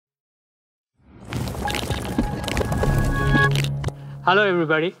Hello,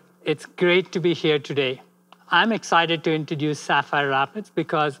 everybody. It's great to be here today. I'm excited to introduce Sapphire Rapids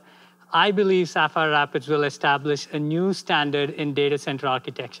because I believe Sapphire Rapids will establish a new standard in data center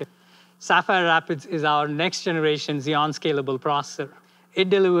architecture. Sapphire Rapids is our next generation Xeon Scalable Processor.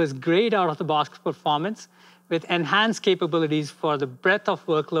 It delivers great out-of-the-box performance with enhanced capabilities for the breadth of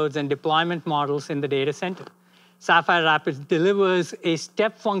workloads and deployment models in the data center. Sapphire Rapids delivers a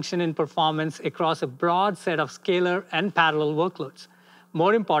step function in performance across a broad set of scalar and parallel workloads.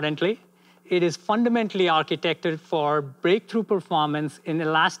 More importantly, it is fundamentally architected for breakthrough performance in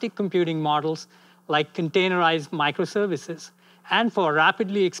elastic computing models like containerized microservices, and for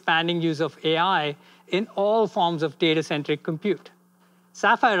rapidly expanding use of AI in all forms of data-centric compute.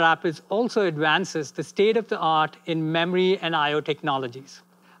 Sapphire Rapids also advances the state-of-the-art in memory and I/O technologies.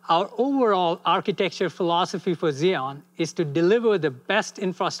 Our overall architecture philosophy for Xeon is to deliver the best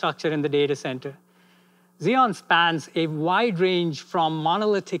infrastructure in the data center. Xeon spans a wide range from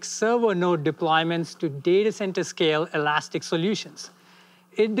monolithic server node deployments to data center scale elastic solutions.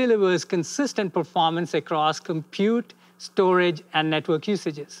 It delivers consistent performance across compute, storage, and network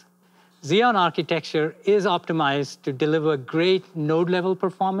usages. Xeon architecture is optimized to deliver great node-level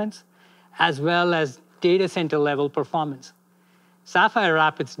performance as well as data center-level performance. Sapphire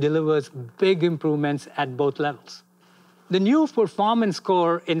Rapids delivers big improvements at both levels. The new performance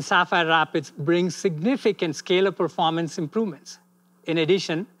core in Sapphire Rapids brings significant scalar performance improvements. In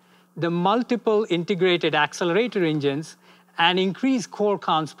addition, the multiple integrated accelerator engines and increased core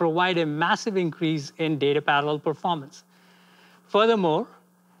counts provide a massive increase in data parallel performance. Furthermore,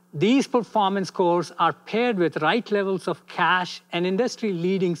 these performance cores are paired with right levels of cache and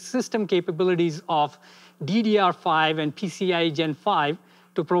industry-leading system capabilities of DDR5 and PCIe Gen 5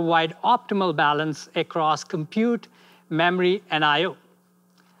 to provide optimal balance across compute, memory, and I/O.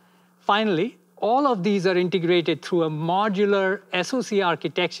 Finally, all of these are integrated through a modular SoC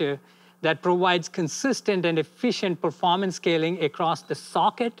architecture that provides consistent and efficient performance scaling across the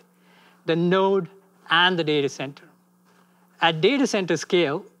socket, the node, and the data center. At data center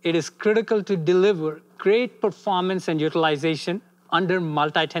scale, it is critical to deliver great performance and utilization under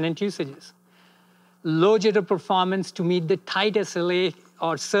multi-tenant usages, low jitter performance to meet the tight SLA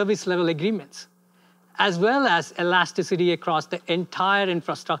or service level agreements, as well as elasticity across the entire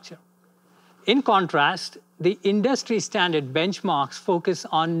infrastructure. In contrast, the industry standard benchmarks focus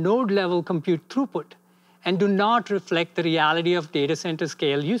on node-level compute throughput and do not reflect the reality of data center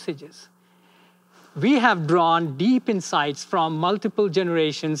scale usages. We have drawn deep insights from multiple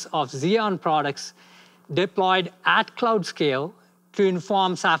generations of Xeon products deployed at cloud scale to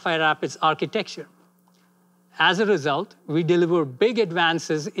inform Sapphire Rapids architecture. As a result, we deliver big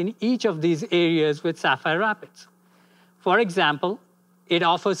advances in each of these areas with Sapphire Rapids. For example, it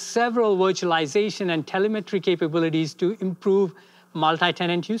offers several virtualization and telemetry capabilities to improve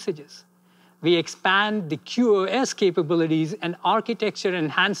multi-tenant usages. We expand the QoS capabilities and architecture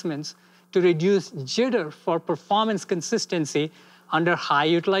enhancements to reduce jitter for performance consistency under high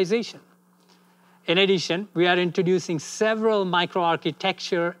utilization. In addition, we are introducing several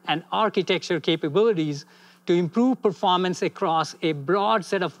microarchitecture and architecture capabilities to improve performance across a broad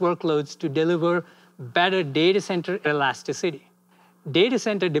set of workloads to deliver better data center elasticity. Data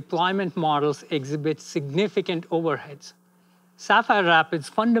center deployment models exhibit significant overheads. Sapphire Rapids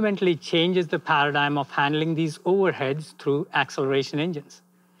fundamentally changes the paradigm of handling these overheads through acceleration engines.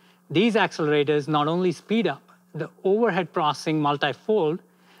 These accelerators not only speed up the overhead processing multifold,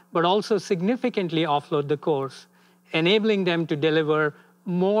 but also significantly offload the cores, enabling them to deliver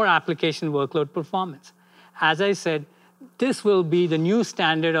more application workload performance. As I said, this will be the new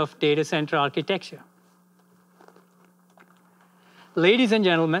standard of data center architecture. Ladies and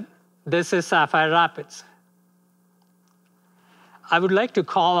gentlemen, this is Sapphire Rapids. I would like to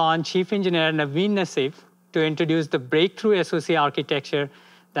call on Chief Engineer Naveen Nassif to introduce the breakthrough SoC architecture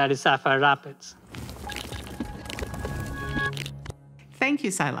that is Sapphire Rapids. Thank you,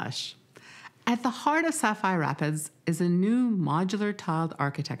 Sailesh. At the heart of Sapphire Rapids is a new modular tiled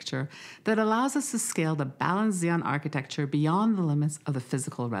architecture that allows us to scale the balanced Xeon architecture beyond the limits of the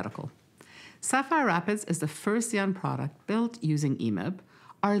physical reticle. Sapphire Rapids is the first Xeon product built using EMIB,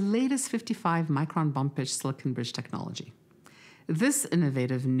 our latest 55-micron bump pitch silicon bridge technology. This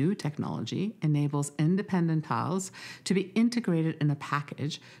innovative new technology enables independent tiles to be integrated in a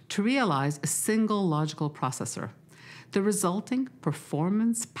package to realize a single logical processor. The resulting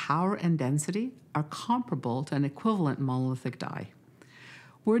performance, power, and density are comparable to an equivalent monolithic die.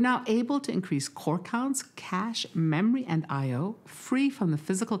 We're now able to increase core counts, cache, memory, and I/O free from the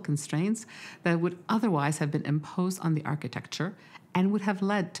physical constraints that would otherwise have been imposed on the architecture and would have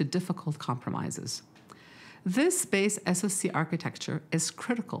led to difficult compromises. This base SoC architecture is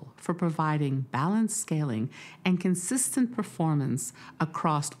critical for providing balanced scaling and consistent performance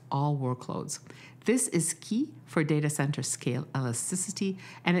across all workloads. This is key for data center scale elasticity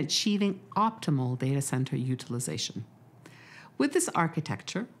and achieving optimal data center utilization. With this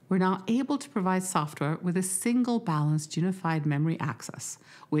architecture, we're now able to provide software with a single balanced unified memory access,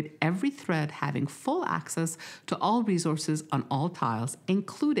 with every thread having full access to all resources on all tiles,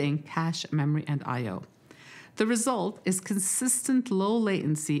 including cache, memory, and I/O. The result is consistent low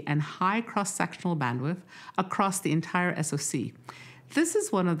latency and high cross-sectional bandwidth across the entire SoC. This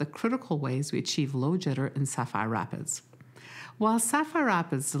is one of the critical ways we achieve low jitter in Sapphire Rapids. While Sapphire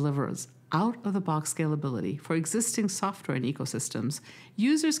Rapids delivers out-of-the-box scalability for existing software and ecosystems,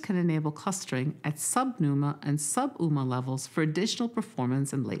 users can enable clustering at sub-NUMA and sub-UMA levels for additional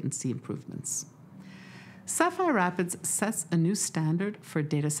performance and latency improvements. Sapphire Rapids sets a new standard for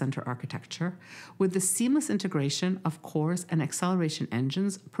data center architecture with the seamless integration of cores and acceleration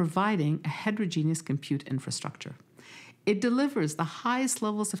engines, providing a heterogeneous compute infrastructure. It delivers the highest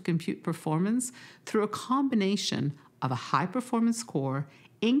levels of compute performance through a combination of a high-performance core,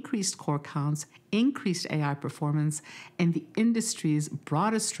 increased core counts, increased AI performance, and the industry's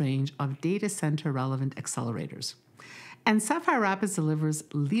broadest range of data center-relevant accelerators. And Sapphire Rapids delivers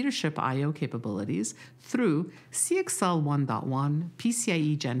leadership I/O capabilities through CXL 1.1,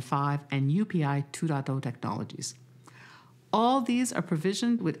 PCIe Gen 5, and UPI 2.0 technologies. All these are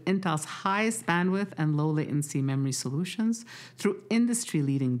provisioned with Intel's highest bandwidth and low latency memory solutions through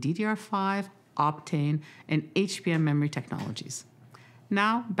industry-leading DDR5, Optane, and HBM memory technologies.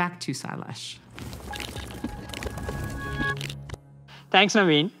 Now, back to Sailesh. Thanks,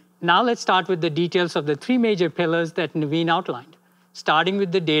 Naveen. Now let's start with the details of the three major pillars that Naveen outlined, starting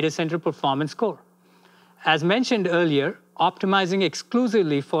with the data center performance core. As mentioned earlier, optimizing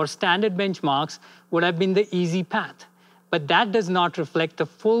exclusively for standard benchmarks would have been the easy path, but that does not reflect the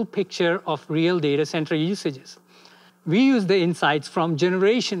full picture of real data center usages. We use the insights from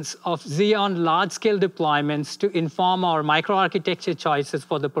generations of Xeon large-scale deployments to inform our microarchitecture choices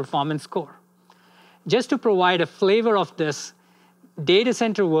for the performance core. Just to provide a flavor of this, data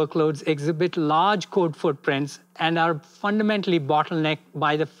center workloads exhibit large code footprints and are fundamentally bottlenecked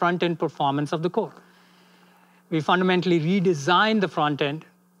by the front-end performance of the core. We fundamentally redesigned the front end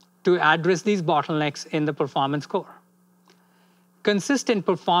to address these bottlenecks in the performance core. Consistent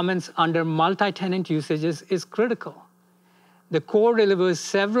performance under multi-tenant usages is critical. The core delivers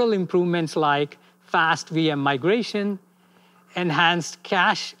several improvements like fast VM migration, enhanced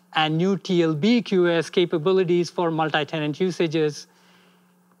cache and new TLB QoS capabilities for multi-tenant usages.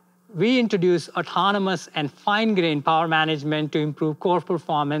 We introduce autonomous and fine-grained power management to improve core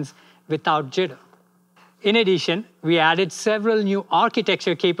performance without jitter. In addition, we added several new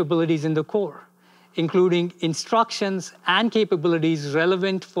architecture capabilities in the core, including instructions and capabilities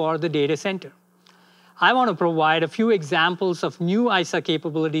relevant for the data center. I want to provide a few examples of new ISA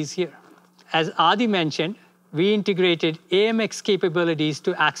capabilities here. As Adi mentioned, we integrated AMX capabilities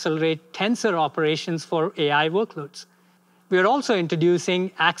to accelerate tensor operations for AI workloads. We are also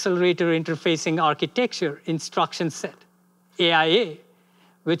introducing accelerator interfacing architecture instruction set, AIA,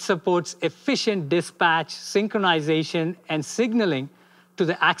 which supports efficient dispatch, synchronization, and signaling to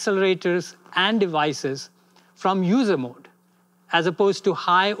the accelerators and devices from user mode, as opposed to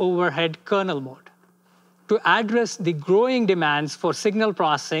high overhead kernel mode. To address the growing demands for signal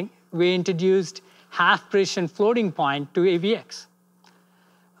processing, we introduced half-precision floating point to AVX.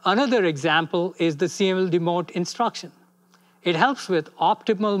 Another example is the CML demote instruction. It helps with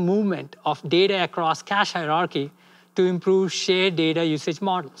optimal movement of data across cache hierarchy to improve shared data usage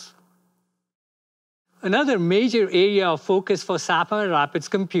models. Another major area of focus for Sapphire Rapids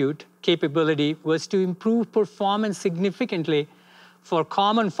compute capability was to improve performance significantly for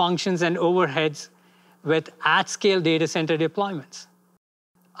common functions and overheads with at-scale data center deployments.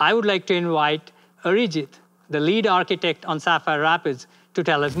 I would like to invite Arijit, the lead architect on Sapphire Rapids, to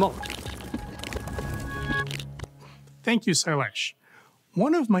tell us more. Thank you, Sailesh.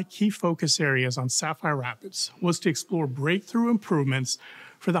 One of my key focus areas on Sapphire Rapids was to explore breakthrough improvements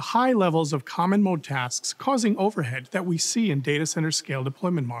for the high levels of common mode tasks causing overhead that we see in data center scale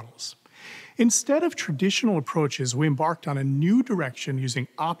deployment models. Instead of traditional approaches, we embarked on a new direction using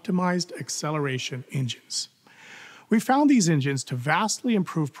optimized acceleration engines. We found these engines to vastly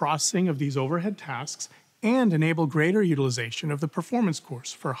improve processing of these overhead tasks and enable greater utilization of the performance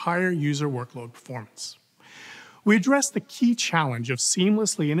cores for higher user workload performance. We addressed the key challenge of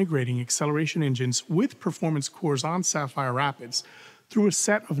seamlessly integrating acceleration engines with performance cores on Sapphire Rapids through a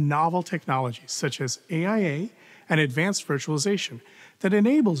set of novel technologies such as AIA and advanced virtualization that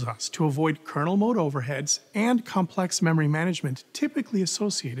enables us to avoid kernel mode overheads and complex memory management typically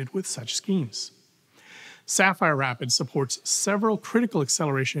associated with such schemes. Sapphire Rapids supports several critical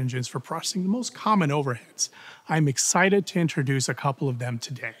acceleration engines for processing the most common overheads. I'm excited to introduce a couple of them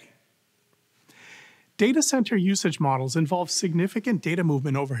today. Data center usage models involve significant data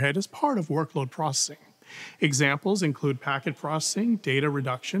movement overhead as part of workload processing. Examples include packet processing, data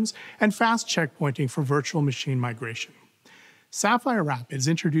reductions, and fast checkpointing for virtual machine migration. Sapphire Rapids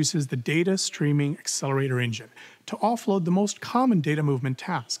introduces the Data Streaming Accelerator Engine to offload the most common data movement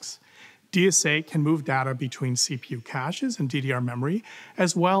tasks. DSA can move data between CPU caches and DDR memory,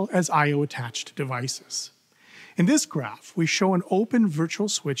 as well as I/O-attached devices. In this graph, we show an open virtual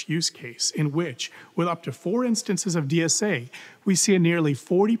switch use case in which, with up to 4 instances of DSA, we see a nearly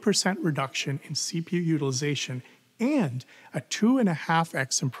 40% reduction in CPU utilization and a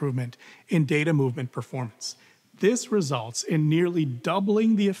 2.5x improvement in data movement performance. This results in nearly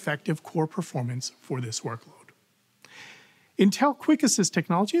doubling the effective core performance for this workload. Intel Quick Assist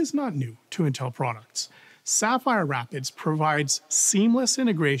technology is not new to Intel products. Sapphire Rapids provides seamless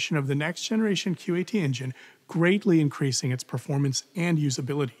integration of the next-generation QAT engine, greatly increasing its performance and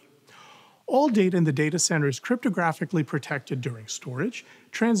usability. All data in the data center is cryptographically protected during storage,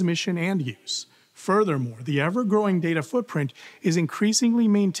 transmission, and use. Furthermore, the ever-growing data footprint is increasingly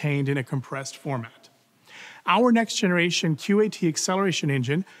maintained in a compressed format. Our next-generation QAT acceleration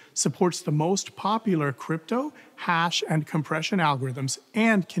engine supports the most popular crypto, hash, and compression algorithms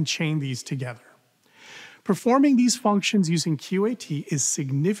and can chain these together. Performing these functions using QAT is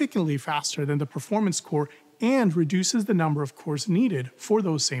significantly faster than the performance core and reduces the number of cores needed for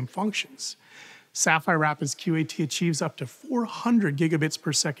those same functions. Sapphire Rapids QAT achieves up to 400 gigabits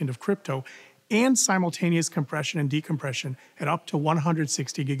per second of crypto and simultaneous compression and decompression at up to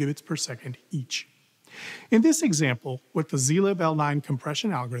 160 gigabits per second each. In this example, with the zlib L9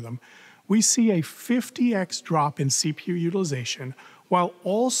 compression algorithm, we see a 50x drop in CPU utilization while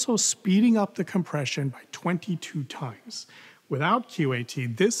also speeding up the compression by 22 times. Without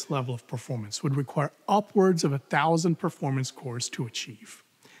QAT, this level of performance would require upwards of 1,000 performance cores to achieve.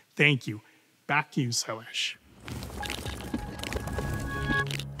 Thank you. Back to you, Sailesh.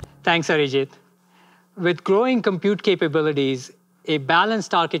 Thanks, Arijit. With growing compute capabilities, a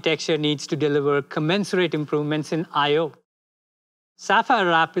balanced architecture needs to deliver commensurate improvements in I/O. Sapphire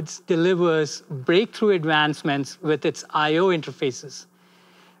Rapids delivers breakthrough advancements with its I/O interfaces.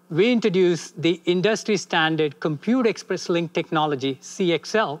 We introduced the industry-standard Compute Express Link technology,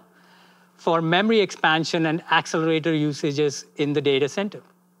 CXL, for memory expansion and accelerator usages in the data center.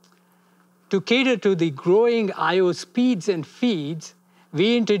 To cater to the growing I/O speeds and feeds,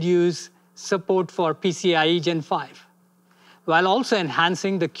 we introduced support for PCIe Gen 5, while also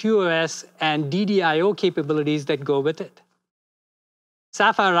enhancing the QoS and DDIO capabilities that go with it.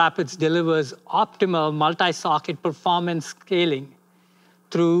 Sapphire Rapids delivers optimal multi-socket performance scaling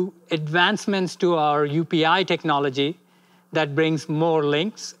through advancements to our UPI technology that brings more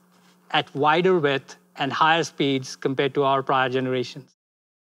links at wider width and higher speeds compared to our prior generations.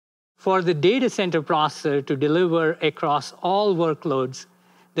 For the data center processor to deliver across all workloads,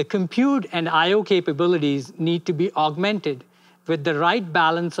 the compute and I/O capabilities need to be augmented with the right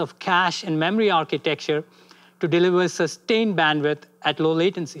balance of cache and memory architecture to deliver sustained bandwidth at low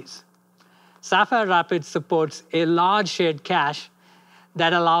latencies. Sapphire Rapids supports a large shared cache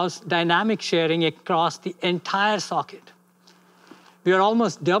that allows dynamic sharing across the entire socket. We are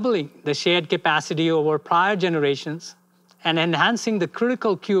almost doubling the shared capacity over prior generations and enhancing the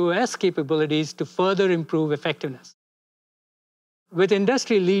critical QoS capabilities to further improve effectiveness. With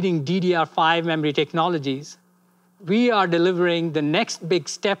industry-leading DDR5 memory technologies, we are delivering the next big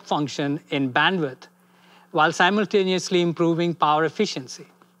step function in bandwidth while simultaneously improving power efficiency.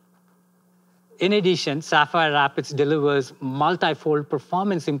 In addition, Sapphire Rapids delivers multi-fold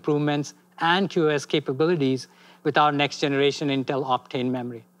performance improvements and QoS capabilities with our next-generation Intel Optane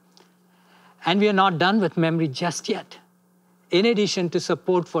memory. And we are not done with memory just yet. In addition to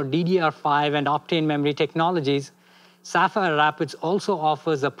support for DDR5 and Optane memory technologies, Sapphire Rapids also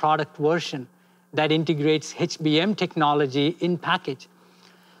offers a product version that integrates HBM technology in package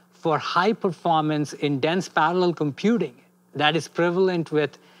for high performance in dense parallel computing that is prevalent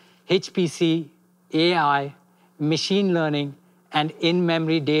with HPC, AI, machine learning, and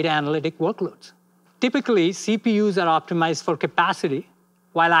in-memory data analytic workloads. Typically, CPUs are optimized for capacity,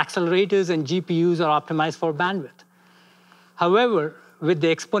 while accelerators and GPUs are optimized for bandwidth. However, with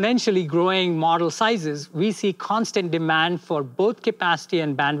the exponentially growing model sizes, we see constant demand for both capacity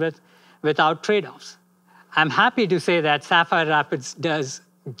and bandwidth without trade-offs. I'm happy to say that Sapphire Rapids does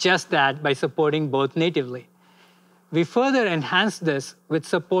just that by supporting both natively. We further enhanced this with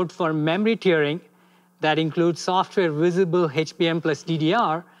support for memory tiering that includes software visible HBM plus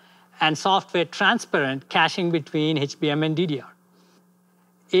DDR and software transparent caching between HBM and DDR.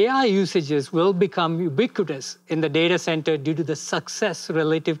 AI usages will become ubiquitous in the data center due to the success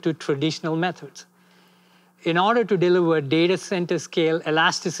relative to traditional methods. In order to deliver data center scale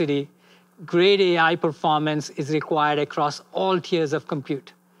elasticity, great AI performance is required across all tiers of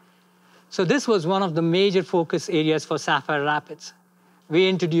compute. So this was one of the major focus areas for Sapphire Rapids. We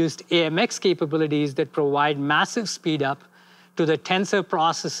introduced AMX capabilities that provide massive speed up to the tensor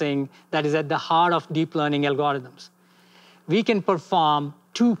processing that is at the heart of deep learning algorithms. We can perform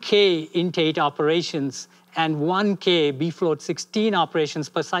 2K int8 operations and 1K bfloat16 operations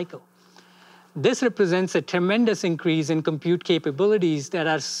per cycle. This represents a tremendous increase in compute capabilities that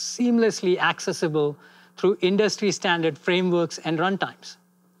are seamlessly accessible through industry standard frameworks and runtimes.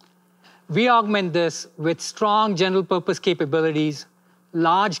 We augment this with strong general purpose capabilities,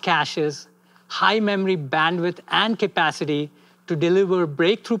 large caches, high memory bandwidth and capacity to deliver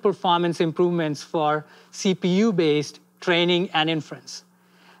breakthrough performance improvements for CPU-based training and inference.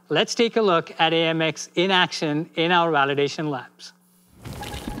 Let's take a look at AMX in action in our validation labs.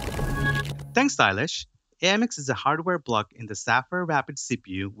 Thanks, Shailesh. AMX is a hardware block in the Sapphire Rapids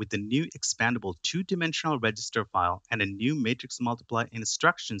CPU with a new expandable two-dimensional register file and a new matrix multiply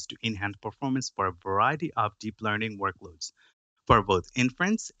instructions to enhance performance for a variety of deep learning workloads for both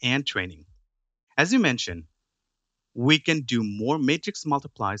inference and training. As you mentioned, we can do more matrix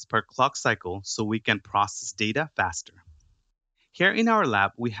multiplies per clock cycle so we can process data faster. Here in our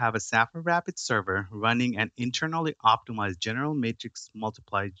lab, we have a Sapphire Rapids server running an internally optimized general matrix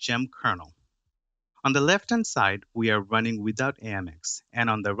multiply gem kernel. On the left-hand side, we are running without AMX, and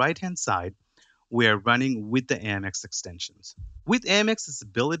on the right-hand side, we are running with the AMX extensions. With AMX's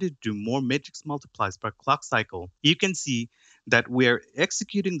ability to do more matrix multiplies per clock cycle, you can see that we are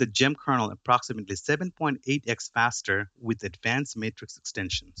executing the gem kernel approximately 7.8x faster with advanced matrix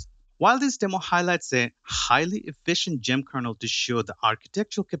extensions. While this demo highlights a highly efficient gem kernel to show the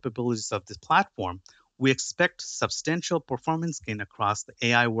architectural capabilities of this platform, we expect substantial performance gain across the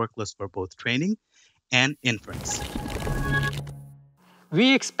AI workloads for both training and inference.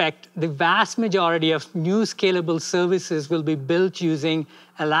 We expect the vast majority of new scalable services will be built using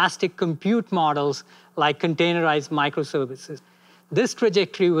elastic compute models like containerized microservices. This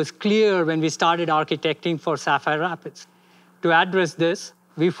trajectory was clear when we started architecting for Sapphire Rapids. To address this,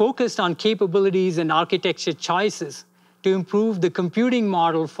 we focused on capabilities and architecture choices to improve the computing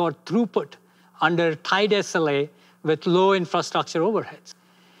model for throughput under tight SLA with low infrastructure overheads.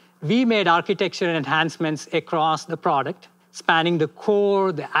 We made architecture enhancements across the product, spanning the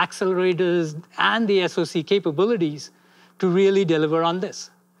core, the accelerators, and the SoC capabilities to really deliver on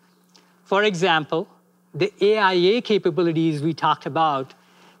this. For example, the AIA capabilities we talked about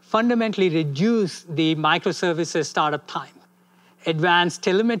fundamentally reduce the microservices startup time. Advanced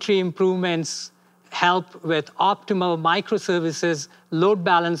telemetry improvements help with optimal microservices, load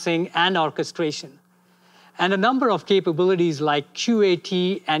balancing, and orchestration. And a number of capabilities like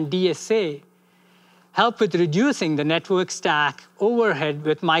QAT and DSA help with reducing the network stack overhead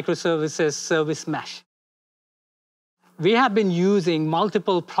with microservices service mesh. We have been using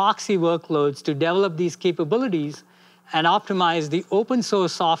multiple proxy workloads to develop these capabilities and optimize the open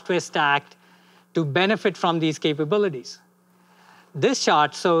source software stack to benefit from these capabilities. This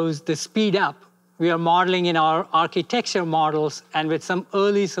chart shows the speed up we are modeling in our architecture models and with some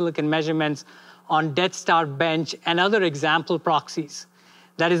early silicon measurements on Death Star bench and other example proxies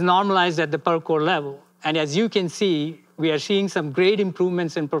that is normalized at the per core level. And as you can see, we are seeing some great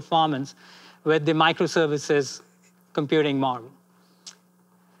improvements in performance with the microservices computing model.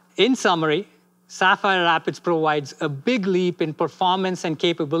 In summary, Sapphire Rapids provides a big leap in performance and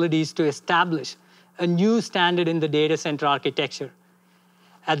capabilities to establish a new standard in the data center architecture.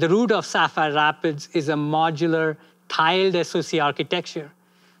 At the root of Sapphire Rapids is a modular, tiled SoC architecture,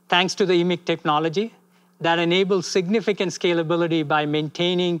 thanks to the EMIC technology that enables significant scalability by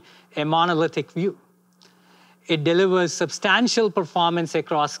maintaining a monolithic view. It delivers substantial performance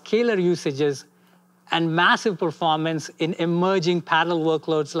across scalar usages and massive performance in emerging parallel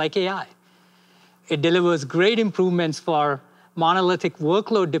workloads like AI. It delivers great improvements for monolithic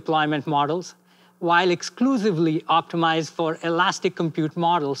workload deployment models, while exclusively optimized for elastic compute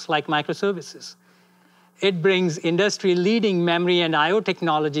models like microservices. It brings industry-leading memory and I/O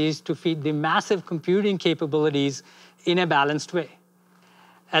technologies to feed the massive computing capabilities in a balanced way.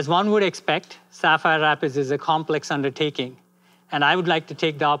 As one would expect, Sapphire Rapids is a complex undertaking, and I would like to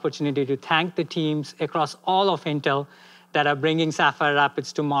take the opportunity to thank the teams across all of Intel that are bringing Sapphire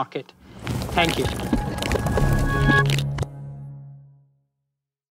Rapids to market. Thank you.